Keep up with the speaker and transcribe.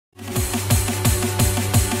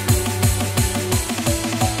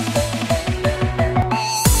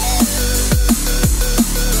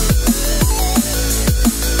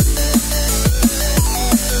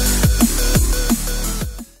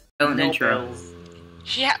intro.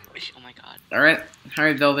 Yeah. Oh my god.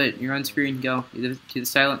 Alright, Velvet, you're on screen. Go to the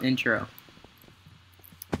silent intro.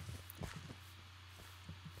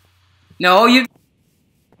 No, you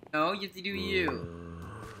have to do you.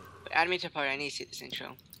 Add me to party. I need to see this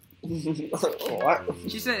intro. What?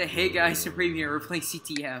 She said, "Hey guys, Supreme here. We're playing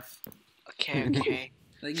CTF." Okay, okay.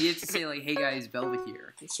 Like you have to say like, "Hey guys, Velvet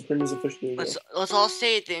here." Supreme is officially Let's all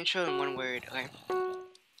say the intro in one word. Okay.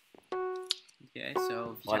 Okay,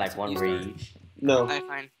 so. Or like one word each. No. Alright,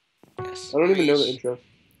 fine. Yes. I don't even know the intro.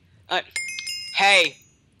 Hey.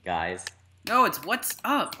 Guys. No, it's what's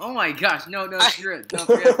up. Oh my gosh, no, screw it. No,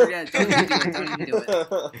 forget. Don't even do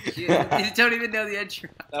it. Don't even know the intro.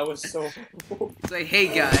 That was so. It's like, hey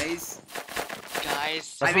guys.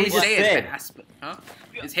 Guys. I may say it fast, but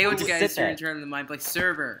It's hey, what's guys? You're in turn of the Mineplex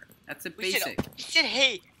server. That's a basic. We said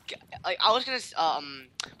hey. Like I was gonna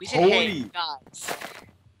we said Holy. hey guys.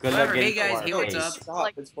 Good Whatever, luck hey getting guys, hey what's up? Stop.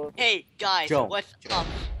 Like, It's for... Hey guys, Joe. what's up?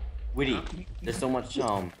 Witty, there's so much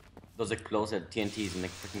those explosive TNTs in the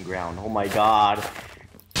freaking ground. Oh my god.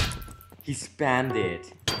 He spammed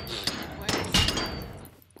it.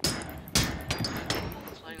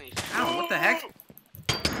 Ow, what the heck?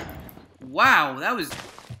 Wow, that was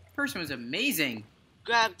person was amazing.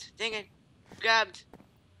 Grabbed, dang it. Grabbed.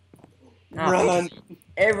 Run.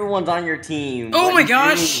 Everyone's on your team. Oh What my you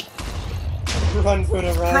gosh! Run for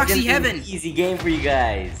the run. Proxy It's gonna be an heaven. Easy game for you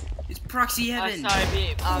guys. It's proxy heaven. Sorry,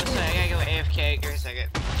 babe. I'm sorry, I gotta go AFK. Give me a second.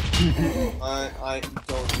 I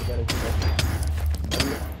don't do that.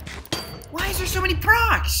 Why is there so many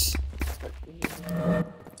procs?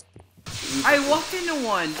 I walked into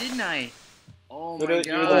one, didn't I? Oh my You're the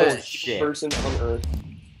gosh. shit. person on earth.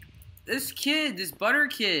 This kid, this butter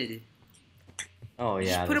kid. Oh He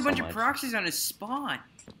yeah. just put a there's bunch so of much. proxies on his spawn.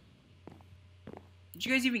 Did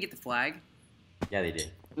you guys even get the flag? Yeah, they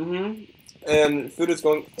did. Mm-hmm. And Food is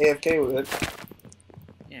going AFK with it.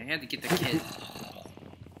 Yeah, I had to get the kid.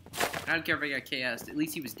 I don't care if I got KS'd. At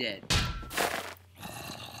least he was dead.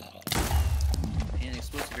 And an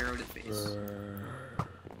explosive arrow to the face. I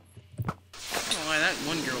don't know why that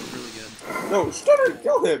one girl was really good. No, Stutter,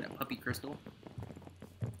 kill him. That puppy crystal.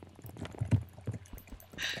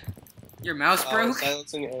 Your mouse broke?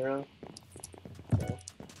 Silencing arrow. No.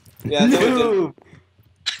 Yeah, no, it didn't.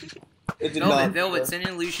 It did not. Velvet, send an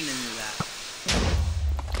illusion into that.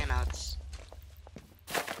 Timeouts.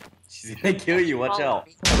 She's gonna kill you. Watch out.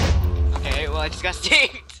 Okay, well I just got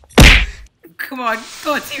stinged. Come on,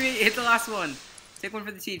 teammate, hit the last one. Take one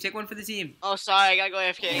for the team. Take one for the team. Oh, sorry, I gotta go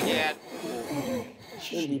AFK again.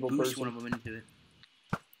 You're an evil Boost person. one of them into it.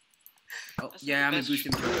 Oh, yeah, I'm gonna boost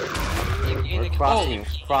him. We're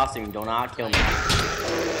crossing. Do not kill me.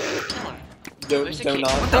 Do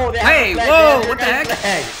not. Oh, they hey, have a flag, whoa, they what the have a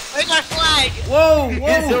heck? flag. Where's my flag? Whoa, It's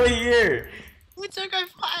whoa. over here. Who took our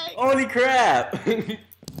flag? Holy crap.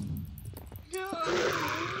 No.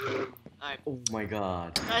 Alright, Oh my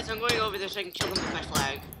god. guys, I'm going over there so I can kill them with my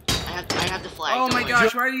flag. I have the flag. Oh don't my worry.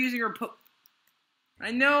 gosh, why are you using your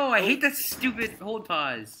I know, I hate that stupid hold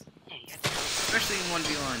pause. Especially in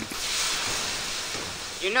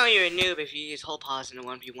 1v1. You know you're a noob if you use hold pause in a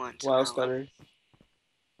 1v1. Wow, Stutter.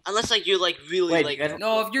 Unless like you like really Wait, like you guys-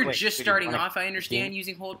 No, if you're Wait, just wait, starting wanna- off, I understand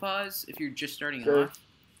using hold pause. If you're just starting Sure. off.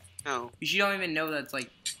 no. Because you don't even know that's like...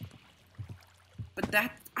 But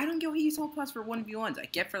that... I don't get why you use hold pause for 1v1s. I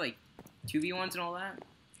get for like 2v1s and all that.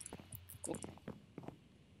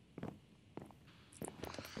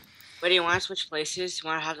 Wait, do you want to switch places? You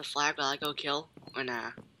want to have the flag while I go kill? Or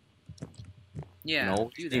nah? Yeah, No,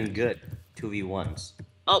 do you're that. doing good. 2v1s.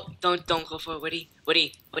 Oh, don't go for it, Woody.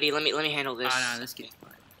 Woody, let me handle this. Ah, no, this kid's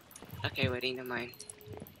fine. Okay, Woody, never mind.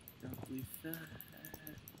 Don't believe that.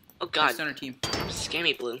 Oh God, It's on our team.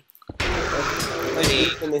 scammy blue.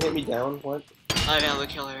 And they hit me down. What? I gotta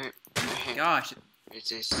kill her. Okay, Gosh. where's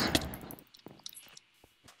this?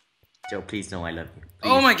 Joe, please no, I love you.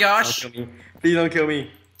 Please. Oh my gosh. Don't kill me. Please don't kill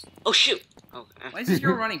me. Oh shoot! Oh, Why is this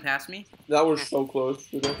girl running past me? That was so close.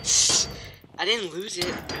 Stutter. I didn't lose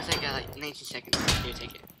it because I got like 19 seconds. Here,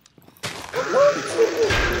 take it.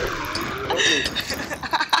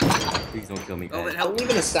 Please don't kill me. Oh, guys. but I don't help. leave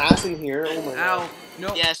an assassin here. Oh my Ow. god.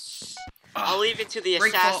 No. Yes. I'll leave it to the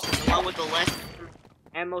Break assassin, fault. the one with the less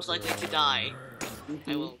and most likely to die.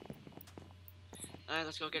 I will. Alright,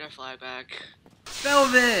 let's go get our flag back.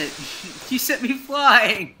 Velvet! You sent me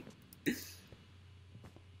flying!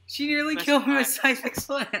 She nearly Press killed me with flag. seismic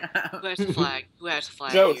slam! Who has the flag? Who has the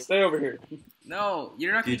flag? Joe, here? stay over here. No,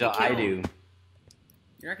 you're not gonna Dude, get killed. I do.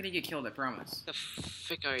 You're not gonna get killed, I promise. The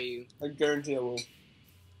frick are you? I guarantee I will.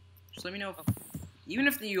 Just let me know if... Even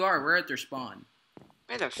if you are, we're at their spawn.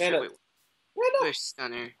 Where the Stand frick? up. Stand up. Where's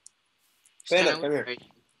Stunner? Stand up, Stunner, come where here. are you?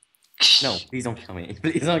 No, please don't kill me.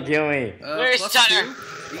 Please don't kill me. Where's plus Stunner?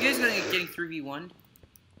 2. You guys gonna getting 3v1?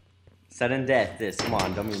 Sudden death. This. Come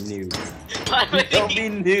on. Don't be noobs. Why would Don't he?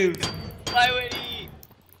 be noobs. Why would he?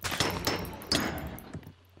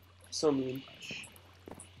 So mean.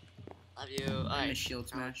 Love you. I Alright. missed shield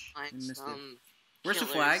smash. I Find missed it. some Where's the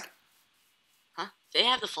killers. flag? Huh? They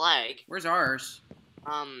have the flag. Where's ours?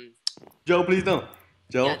 Joe, please don't.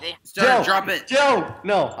 Joe. Yeah, they. Stunner, Joe! drop it. Joe!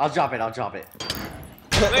 No, I'll drop it. I'll drop it.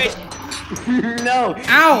 Where's? No.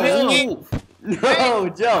 Ow! No. No,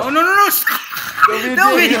 Joe. Oh no no no! Stop! Don't be a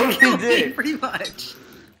No, dick, he don't be a killed me dick. pretty much.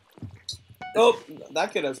 Oh,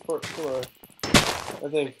 that kid has poor. I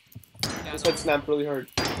think. Yeah, His head snapped really hard.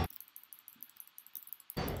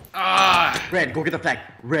 Ah! Red, go get the flag.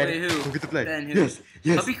 Red, Wait, who? go get the flag. Ben, who? Yes,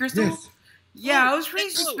 yes. Puppy Crystal? Yes. Yeah, I was pretty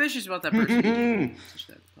Who? suspicious about that person.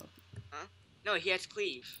 no, he has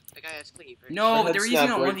cleave. The guy has cleave. Right? No, My but head they were using it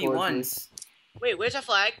snapped on right towards 1v1s. Wait, where's our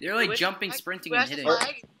flag? They're like Where's jumping, the flag? sprinting, Who and has the hitting.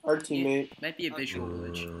 flag? Our teammate. Might be a visual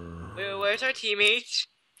glitch. Wait, where's our teammate?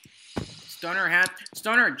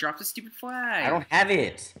 Stunner, drop the stupid flag. I don't have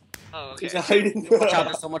it. Oh, okay. He's hiding. Watch out,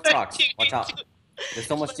 there's so much rocks. Watch out. There's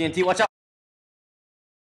so much TNT, watch out.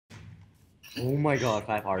 Oh my god,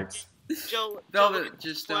 5 hearts. Joe, Velvet, look at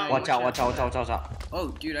just, the flag. Watch out, watch out, watch out, watch out, watch out. Oh,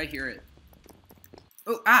 dude, I hear it.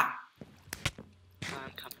 Oh, ah!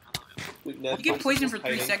 I'm coming. You get poisoned for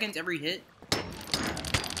 3 Hiding. seconds every hit?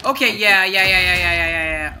 Okay,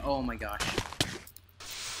 yeah. Oh my gosh.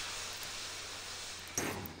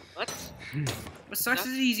 What? What sucks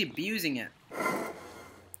is he's abusing it.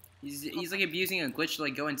 He's like abusing a glitch to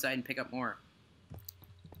like go inside and pick up more.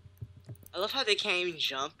 I love how they can't even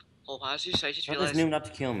jump. Oh, wow, so I just Tell realized. this noob not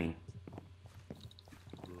to kill me.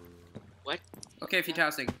 Okay,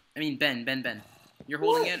 fantastic. I mean, Ben. You're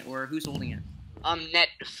holding it, or who's holding it?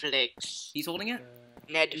 Netflix. He's holding it?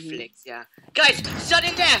 Netflix, yeah. Guys,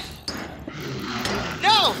 sudden death!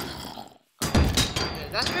 No!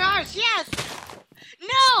 That's for ours, yes!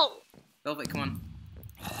 No! Velvet, come on.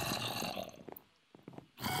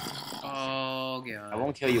 Oh, I God.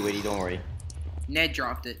 won't kill you, Witty, don't worry. Ned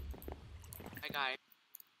dropped it. I got it.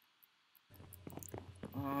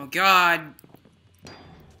 Oh, God.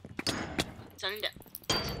 Sudden death.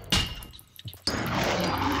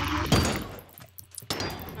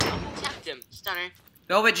 Tapped him. Stunner.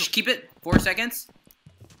 Velvet, just keep it. 4 seconds.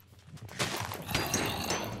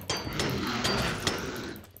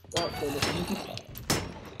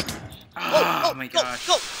 Oh, my gosh.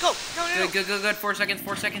 Go! No! Good. 4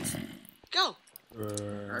 seconds. Go!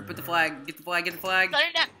 Alright, put the flag. Get the flag.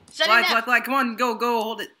 Sudden death! Sudden death! Flag. Come on, go,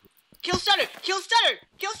 hold it. Kill Stunner! Kill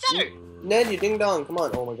Stunner! Ned, you ding dong. Come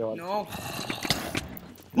on. Oh my god. No.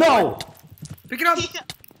 No! Pick it up.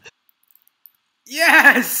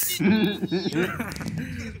 Yes! GG.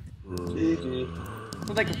 It's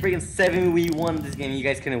like a freaking 7v1 this game, you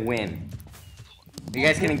guys couldn't win. You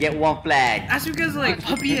guys couldn't get 1 flag. That's because, like,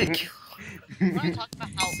 Puppy had killed. I want to talk about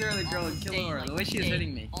how Sarah the girl had killed her. The way she is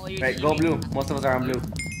hitting me. all you're Right, go doing- blue. Most of us are on blue.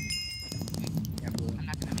 I'm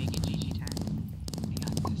not gonna make it GG time. I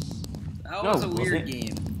got this. That No, was a wasn't weird it?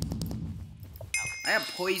 game. I have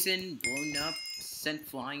poison, blown up, scent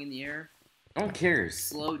flying in the air, No one cares.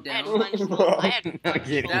 slowed I had down. fun control. I had No fun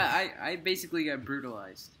kidding. control. I basically got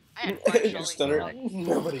brutalized. I had fun Just controlling Stunner. the flag.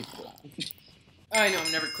 Nobody. I know,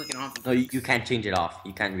 I'm never clicking off. No, you can't change it off.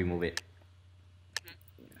 You can't remove it.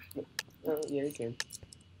 Yeah, you can.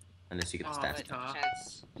 Unless you get the Oh, stats. that's tough.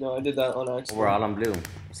 Chance. No, I did that on accident. We're all on blue.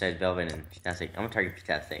 Besides Belvin and Fantastic. I'm gonna target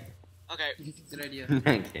Fantastic. Okay, Good idea. I'm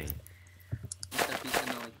kidding. Except he's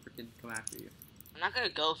gonna like freaking come after you. I'm not gonna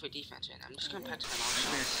go for defense right now. I'm just gonna practice my long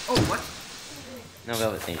Come here. shots. Oh, what? No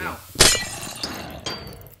Velvet, thank you. Ow.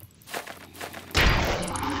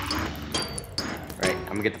 Right, I'm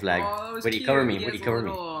gonna get the flag. Oh, that was Witty, cute. cover me. He Witty, has a cover me.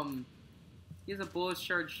 little, he has a bullet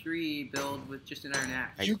charge 3 build with just an iron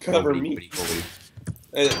axe. Right, You go, cover Witty, me. Witty, go, Witty.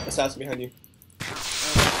 Assassin behind you.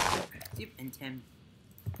 See if N10.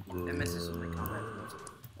 That messes with my combat.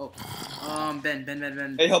 Oh, Ben.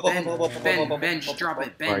 Hey, help, Ben, help, Ben, just drop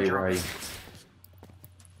it. Where are Ben, you? Where drop are you? it.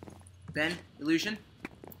 Ben, illusion.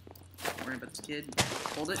 Don't worry about this kid.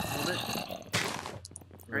 Hold it.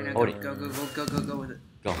 Right now, Hold it. go with it.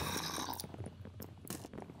 Go.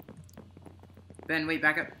 Ben, wait,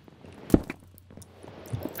 back up.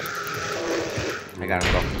 I got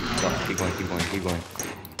him. Go. Keep going.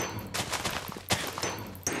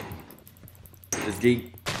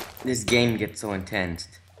 This game gets so intense.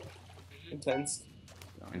 Intense.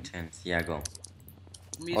 Yeah, go.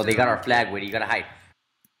 Music Oh, they got on. our flag, Witty. You gotta hide.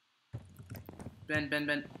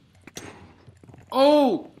 Ben.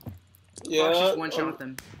 Oh! Yeah. Fox just one-shot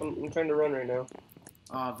them. I'm trying to run right now.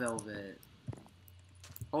 Oh, Velvet.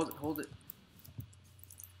 Hold it, hold it.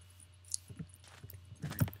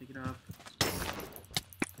 Alright, pick it up.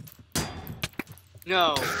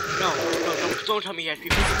 No, don't tell me he has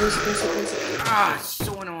people. Ah, it's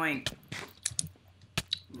so annoying.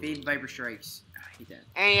 Evade Viper Strikes. I hate that.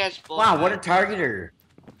 And he has bull. Wow, what a targeter.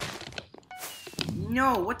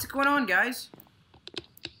 No, what's going on, guys?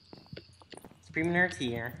 Screaming Nerds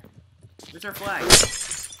here. Where's our flag?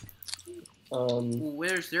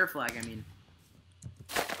 Where's their flag, I mean?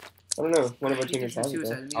 I don't know. One of our I think teammates there's has some it.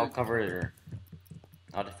 suicide. I'll cover her.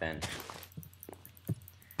 I'll defend.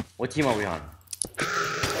 What team are we on?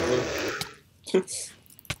 I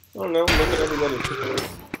don't know. Look at everybody.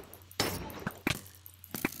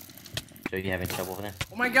 So you having trouble with it?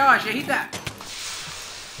 Oh my gosh, I hate that.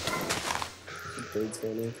 Birds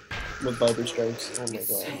going with Viper Strikes. Oh my I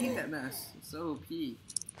god. hate that mess. It's so OP.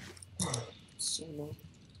 So annoying.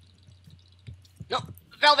 No,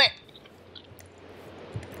 Velvet.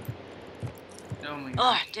 Oh my Oh,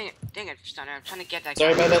 god. dang it, Stunner. I'm trying to get that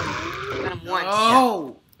Sorry guy. about that. Got him once.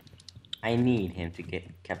 Oh! I need him to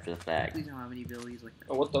capture the Please flag. don't have any abilities like that.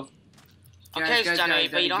 Oh, what the? Okay, Stunner,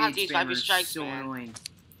 but you don't have that to use Viper evade spammer is Strikes, so man. annoying.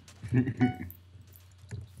 If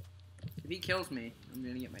he kills me, I'm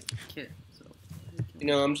gonna get my kit. So. You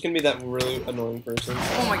know, I'm just gonna be that really annoying person.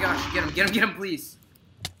 Oh my gosh! Get him, please.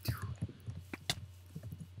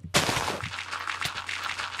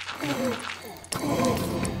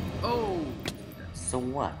 Oh. So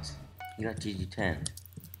what? You got GG10.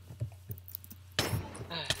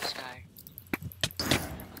 This guy.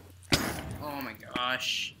 Oh my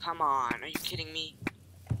gosh. Come on, are you kidding me?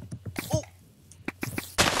 Oh!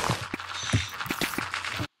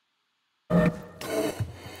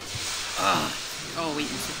 Oh wait,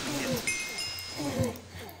 it's hit.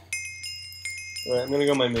 Alright, I'm gonna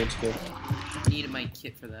go my mage kit. I needed my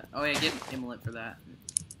kit for that. Oh yeah, get Immolate for that.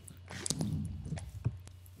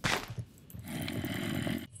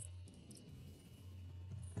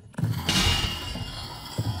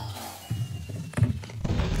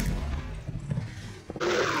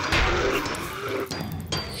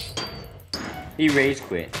 He rage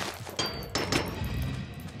quit.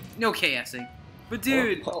 No KSing. But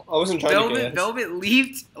dude, Oh, I wasn't trying to KS. Velvet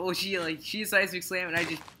leaped. Oh, she a seismic slam, and I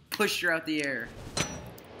just pushed her out the air.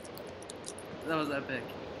 That was epic.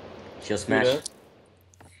 She'll smash.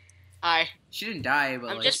 Hi. She didn't die, but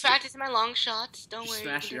I'm like, just practicing my long shots. Don't she worry.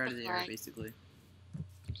 smashed you her can out of get the air, flag. basically.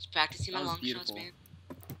 Just practicing my That was long beautiful. shots, man.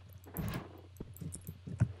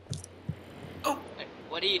 Oh!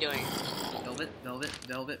 What are you doing?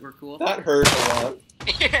 Velvet, we're cool. That hurt a lot.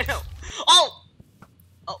 No. Oh!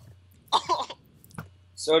 Oh! Oh!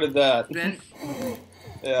 So did that. Ben,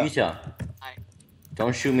 Yeah. Peter. Hi.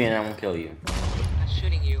 Don't shoot me and I won't kill you. I'm not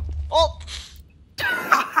shooting you. Oh!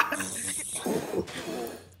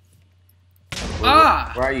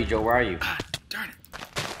 ah! Where are you, Joe? Where are you? Ah, darn it.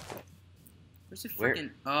 Where's the Where?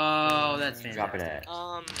 freaking? Oh, that's fantastic. Drop it at.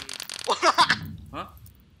 Huh?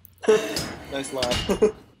 Nice laugh.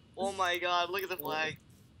 Oh my god, look at the flag.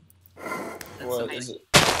 That's What so is nice. it?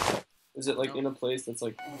 Is it like in a place that's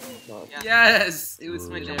like not? Yeah. Yes, it was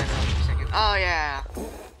Switch my it dad. for a second. Oh yeah.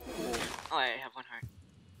 Oh, I have one heart.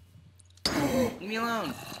 Leave me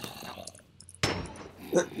alone.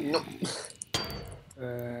 No.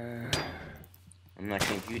 I'm not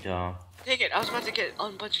King Utah. Dang it, I was about to get a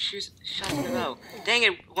bunch of shots in a row. Dang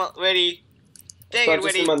it, well, ready. Dang it,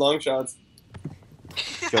 Practicing ready. my long shots.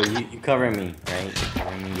 Joe, you covering me, right? You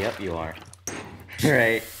covering me? Yep, you are.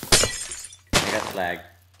 Right. I got the flag.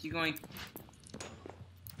 Keep going.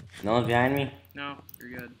 No one's behind me? No,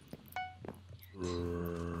 you're good.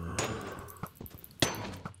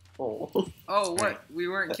 Oh. Oh, what? We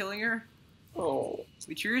weren't killing her? Oh.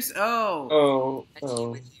 We truce? Oh. Oh. I team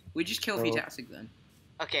Oh. with you. We just kill Oh. Fetastic then.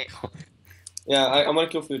 Okay. Yeah, I'm gonna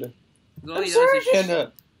kill Fuda. 'Cause all I'm he does sorry, is just-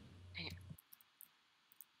 Panda.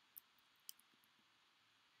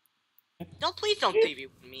 Please don't preview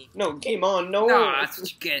me. No, game on. No. Nah, that's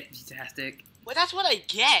what you get, Fetastic. Well, that's what I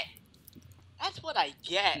get. That's what I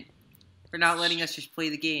get. For not letting us just play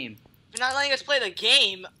the game. For not letting us play the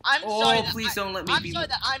game. I'm Oh, sorry. That please don't let me I'm be. sorry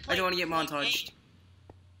that I'm I playing. don't want to get the montaged. game.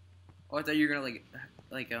 Oh, I thought you were gonna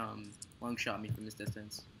long shot me from this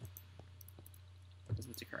distance. I was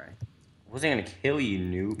about to cry. I wasn't gonna kill you,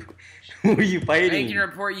 noob. Who are you I fighting? can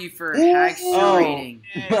report you for Ooh. hackerating.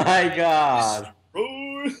 My god. Oh.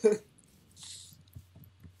 Oh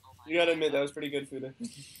my You gotta God. admit, that was pretty good, Fuda.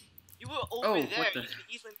 You were over Oh, there. what the- You could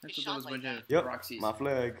easily That's get what shot those like bunch that. of Yep, proxies. my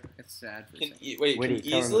flag. That's sad for a Can, second. wait, Witty,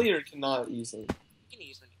 can cover easily me. or cannot easily? You can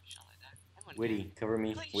easily get shot like that. Everyone Witty, cover me.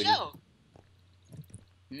 can. Like, Witty. show.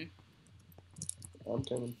 I'm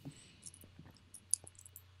coming.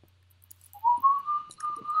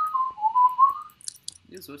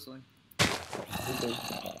 He was whistling. Okay.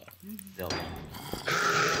 Still.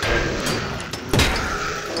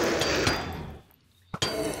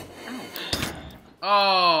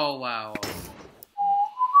 Oh, wow.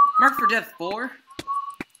 Mark for death 4?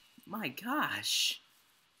 My gosh.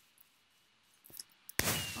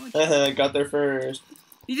 Oh, Got there first.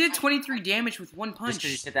 he did 23 damage with one Just because you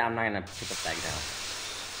punch. said that, I'm not gonna put the flag down.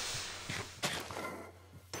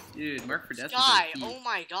 Dude, Mark for death Sky, was OP. oh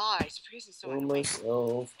my god, it's freezing so Kill much.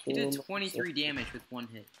 myself. He Kill did 23 myself. damage with one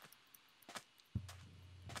hit.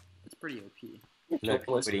 That's pretty OP. Look, Kill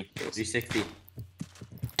myself. pretty. 360.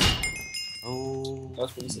 Oh. That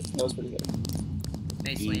was pretty sick. That was pretty good.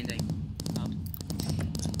 Nice E. landing.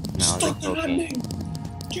 No, Stop it's okay.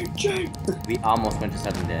 GG! We almost went to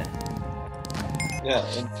 7 dead. Yeah.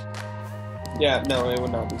 Yeah, no, it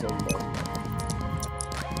would not be so bad.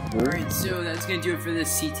 Alright, so that's gonna do it for this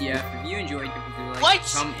CTF. If you enjoyed, like, What?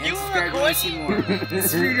 comment, and You were subscribe if you want to see more.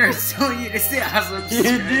 This video is telling you to stay awesome. You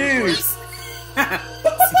do.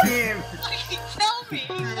 Scam. Tell me,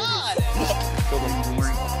 God! Kill them,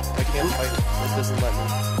 please. I can't fight. It doesn't let me.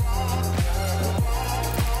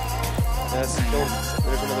 Yes, don't.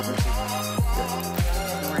 There's another person.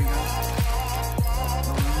 Don't worry, guys.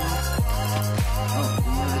 Oh,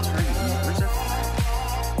 you know the target. Where's that?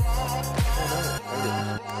 Oh no, I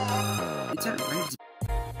didn't. It's at right